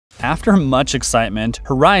After much excitement,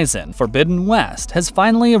 Horizon Forbidden West has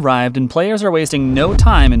finally arrived and players are wasting no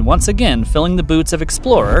time in once again filling the boots of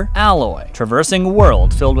explorer Aloy, traversing a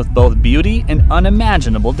world filled with both beauty and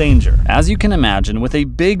unimaginable danger. As you can imagine, with a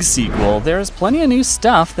big sequel, there is plenty of new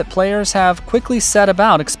stuff that players have quickly set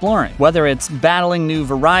about exploring. Whether it's battling new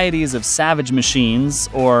varieties of savage machines,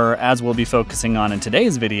 or, as we'll be focusing on in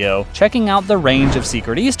today's video, checking out the range of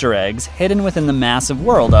secret Easter eggs hidden within the massive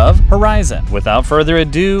world of Horizon. Without further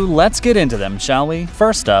ado, let's get into them, shall we?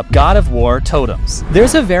 First up, God of War totems.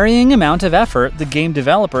 There's a varying amount of effort the game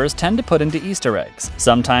developers tend to put into Easter eggs.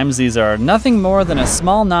 Sometimes these are nothing more than a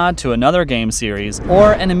small nod to another game series,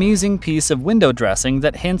 or an amusing piece of window dressing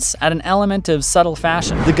that hints at an element of subtle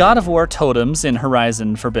fashion. The God of War totems in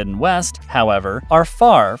Horizon Forbidden West, however, are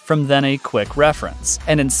far from then a quick reference,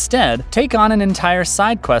 and instead take on an entire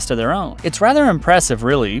side quest of their own. It's rather impressive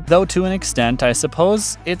really, though to an extent I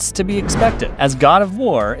suppose it's to be expected, as God of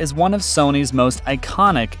War is one of Sony's most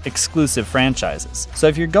iconic exclusive franchises. So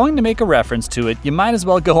if you're going to make a reference to it, you might as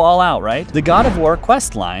well go all out, right? The God of War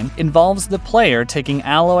questline involves the player taking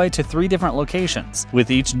Aloy to 3 different locations, with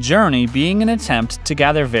each journey being an attempt to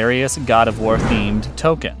gather various God of War themed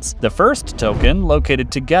tokens. The first token,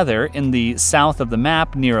 located together in the south of the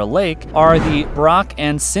map near a lake, are the Brock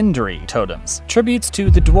and Sindri totems, tributes to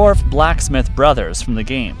the dwarf blacksmith brothers from the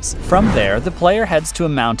games. From there, the player heads to a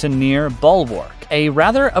mountain near Bulwark, a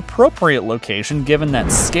rather appropriate location given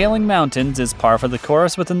that scaling mountains is par for the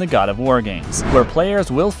course within the God of War games, where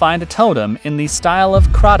players will find a totem in the style of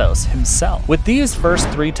Kratos himself. With these first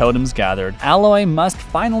 3 totems gathered, Aloy must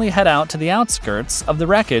finally head out to the outskirts of the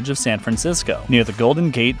wreckage of San Francisco, near the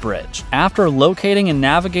Golden Gate Bridge. After locating and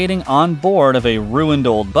navigating on board of a ruined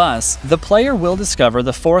old bus, the player will discover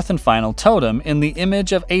the 4th and final totem in the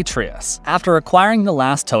image of Atreus. After acquiring the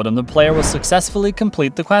last totem, the player will successfully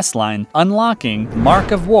complete the questline, unlocking Mark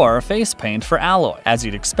of War face paint for Aloy. As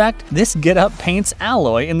you'd expect, this getup paints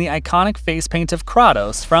Aloy in the iconic face paint of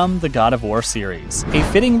Kratos from the God of War series, a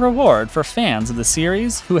fitting reward for fans of the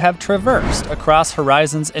series who have traversed across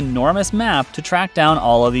Horizon's enormous map to track down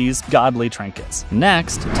all of these godly trinkets.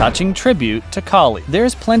 Next, touching tribute to Kali.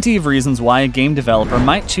 There's plenty of reasons why a game developer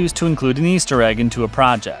might choose to include an Easter egg into a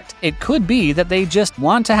project. It could be that they just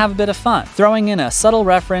want to have a bit of fun, throwing in a subtle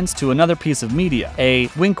reference to another piece of media, a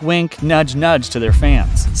wink wink, nudge nudge to their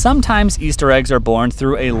fans. Sometimes Easter eggs are born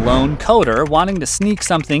through a lone coder wanting to sneak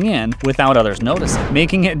something in without others noticing,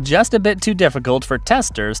 making it just a bit too difficult for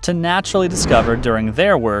testers to naturally discover during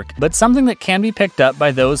their work, but something that can be picked up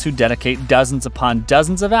by those who dedicate dozens upon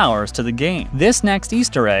dozens of hours to the game. This next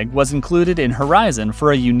Easter egg was included in Horizon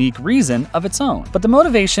for a unique reason of its own, but the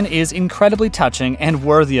motivation is incredibly touching and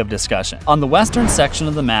worthy of discussion. On the western section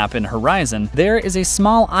of the map in Horizon, there is a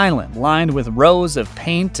small island lined with rows of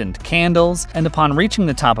paint and candles, and upon reaching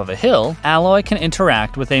the top of a hill, Aloy can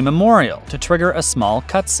interact with a memorial to trigger a small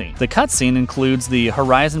cutscene. The cutscene includes the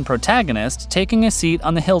Horizon protagonist taking a seat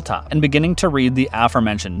on the hilltop and beginning to read the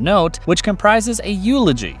aforementioned note, which comprises a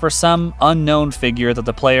eulogy for some unknown figure that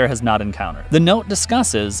the player has not encountered. The note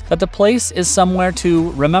discusses that the place is somewhere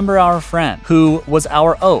to remember our friend, who was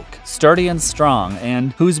our oak, sturdy and strong,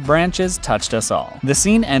 and whose branches touched us all. The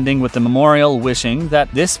scene ending with the memorial wishing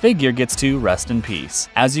that this figure gets to rest in peace.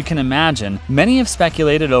 As you can imagine, many have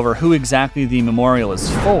speculated over who exactly the memorial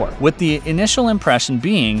is for, with the initial impression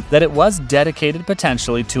being that it was dedicated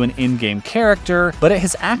potentially to an in-game character, but it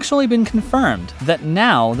has actually been confirmed that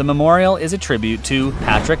now the memorial is a tribute to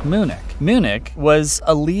Patrick Munich. Munich was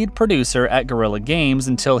a lead producer at Guerrilla Games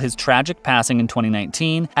until his tragic passing in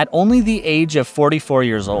 2019 at only the age of 44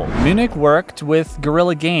 years old. Munich worked with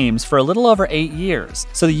Guerrilla Games for a little over 8 years,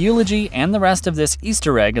 so the eulogy and the rest of this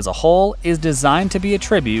Easter egg as a whole is designed to be a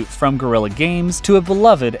tribute from Guerrilla Games to a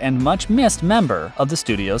beloved and much missed member of the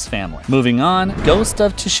studio's family. Moving on, Ghost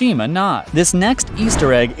of Tsushima nod. This next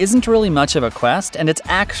Easter egg isn't really much of a quest, and it's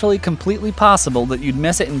actually completely possible that you'd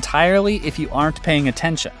miss it entirely if you aren't paying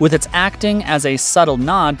attention, with its acting as a subtle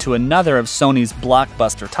nod to another of Sony's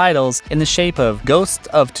blockbuster titles in the shape of Ghost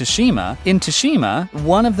of Tsushima. In Tsushima,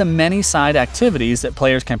 one of the many side activities that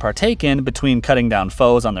players can partake in between cutting down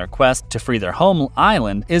foes on their quest to free their home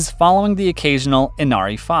island is following the occasional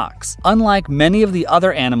Inari fox. Unlike many of the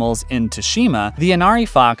other animals in Tsushima, the Inari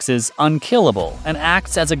fox is unkillable and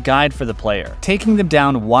acts as a guide for the player, taking them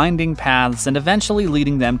down winding paths and eventually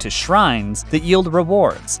leading them to shrines that yield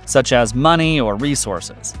rewards, such as money or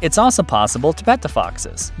resources. It's also also possible to pet the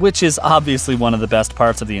foxes, which is obviously one of the best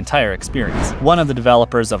parts of the entire experience. One of the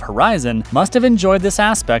developers of Horizon must have enjoyed this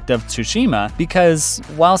aspect of Tsushima because,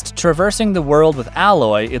 whilst traversing the world with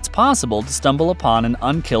Aloy, it's possible to stumble upon an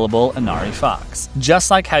unkillable Inari fox.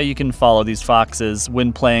 Just like how you can follow these foxes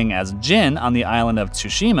when playing as Jin on the island of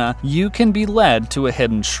Tsushima, you can be led to a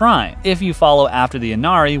hidden shrine if you follow after the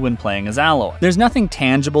Inari when playing as Aloy. There's nothing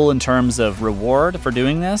tangible in terms of reward for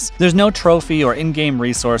doing this. There's no trophy or in-game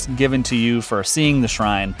resource given to you for seeing the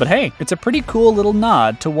shrine, but hey, it's a pretty cool little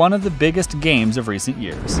nod to one of the biggest games of recent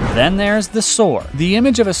years. Then there's the sword. The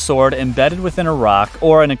image of a sword embedded within a rock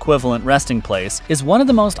or an equivalent resting place is one of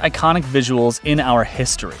the most iconic visuals in our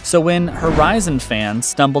history. So when Horizon fans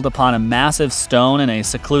stumbled upon a massive stone in a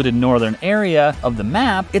secluded northern area of the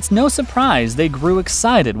map, it's no surprise they grew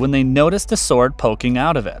excited when they noticed a sword poking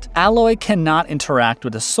out of it. Aloy cannot interact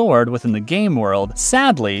with a sword within the game world,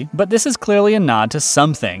 sadly, but this is clearly a nod to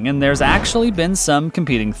something, and there's actually been some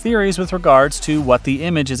competing theories with regards to what the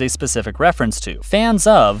image is a specific reference to. Fans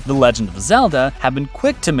of The Legend of Zelda have been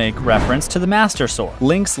quick to make reference to the Master Sword,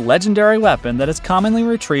 Link's legendary weapon that is commonly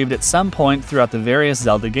retrieved at some point throughout the various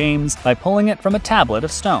Zelda games by pulling it from a tablet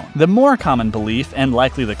of stone. The more common belief, and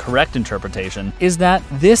likely the correct interpretation, is that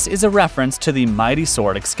this is a reference to the mighty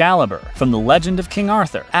sword Excalibur from the Legend of King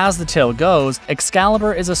Arthur. As the tale goes,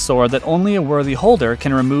 Excalibur is a sword that only a worthy holder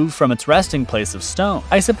can remove from its resting place of stone.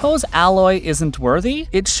 I suppose Aloy isn't worthy?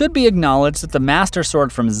 It should be acknowledged that the Master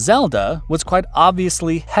Sword from Zelda was quite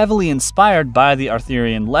obviously heavily inspired by the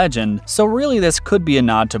Arthurian legend, so really this could be a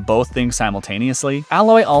nod to both things simultaneously.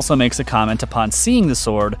 Aloy also makes a comment upon seeing the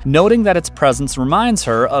sword, noting that its presence reminds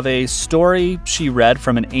her of a story she read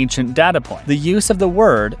from an ancient data point. The use of the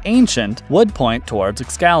word ancient would point towards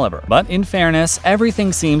Excalibur, but in fairness,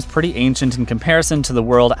 everything seems pretty ancient in comparison to the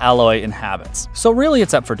world Aloy inhabits. So really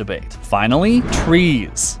it's up for debate. Finally,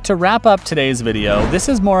 trees. To wrap up today's video, this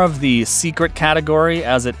is more of the secret category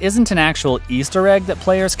as it isn't an actual Easter egg that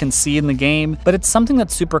players can see in the game, but it's something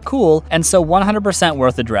that's super cool and so 100%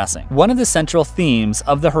 worth addressing. One of the central themes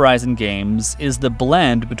of the Horizon games is the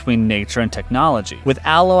blend between nature and technology, with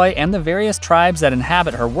Aloy and the various tribes that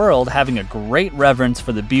inhabit her world having a great reverence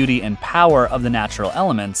for the beauty and power of the natural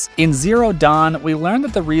elements. In Zero Dawn, we learn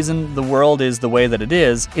that the reason the world is the way that it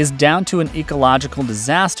is down to an ecological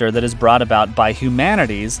disaster that is brought about by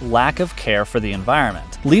humanity's lack of care for the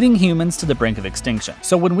environment, leading humans to the brink of extinction.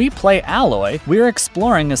 So when we play Aloy, we're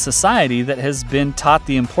exploring a society that has been taught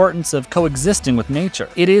the importance of coexisting with nature.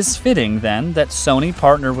 It is fitting, then, that Sony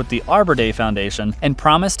partnered with the Arbor Day Foundation and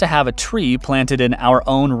promised to have a tree planted in our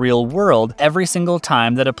own real world every single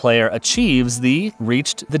time that a player achieves the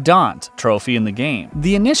Reached the Daunt trophy in the game.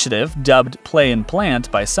 The initiative, dubbed Play and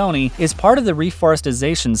Plant by Sony, is part of the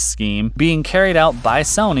reforestation scheme being carried out by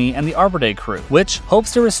Sony and the Arbor Day crew, which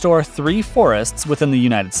hopes to restore 3 forests within the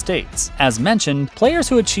United States. As mentioned, players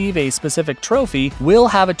who achieve a specific trophy will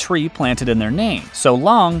have a tree planted in their name, so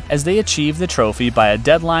long as they achieve the trophy by a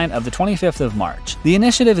deadline of the 25th of March. The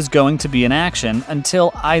initiative is going to be in action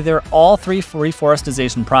until either all 3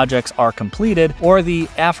 reforestation projects are completed or the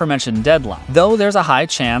aforementioned deadline. Though there's a high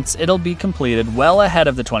chance it'll be completed well ahead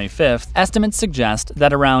of the 25th, estimates suggest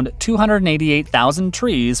that around 288,000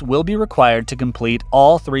 trees will be required to complete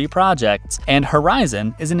all 3 projects, and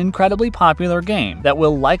Horizon is an incredibly popular game that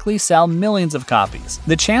will likely sell millions of copies.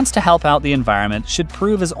 The chance to help out the environment should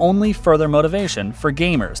prove as only further motivation for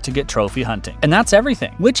gamers to get trophy hunting. And that's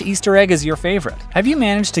everything. Which Easter egg is your favorite? Have you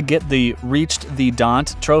managed to get the Reached the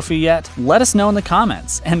Daunt trophy yet? Let us know in the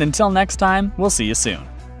comments, and until next time, we'll see you soon.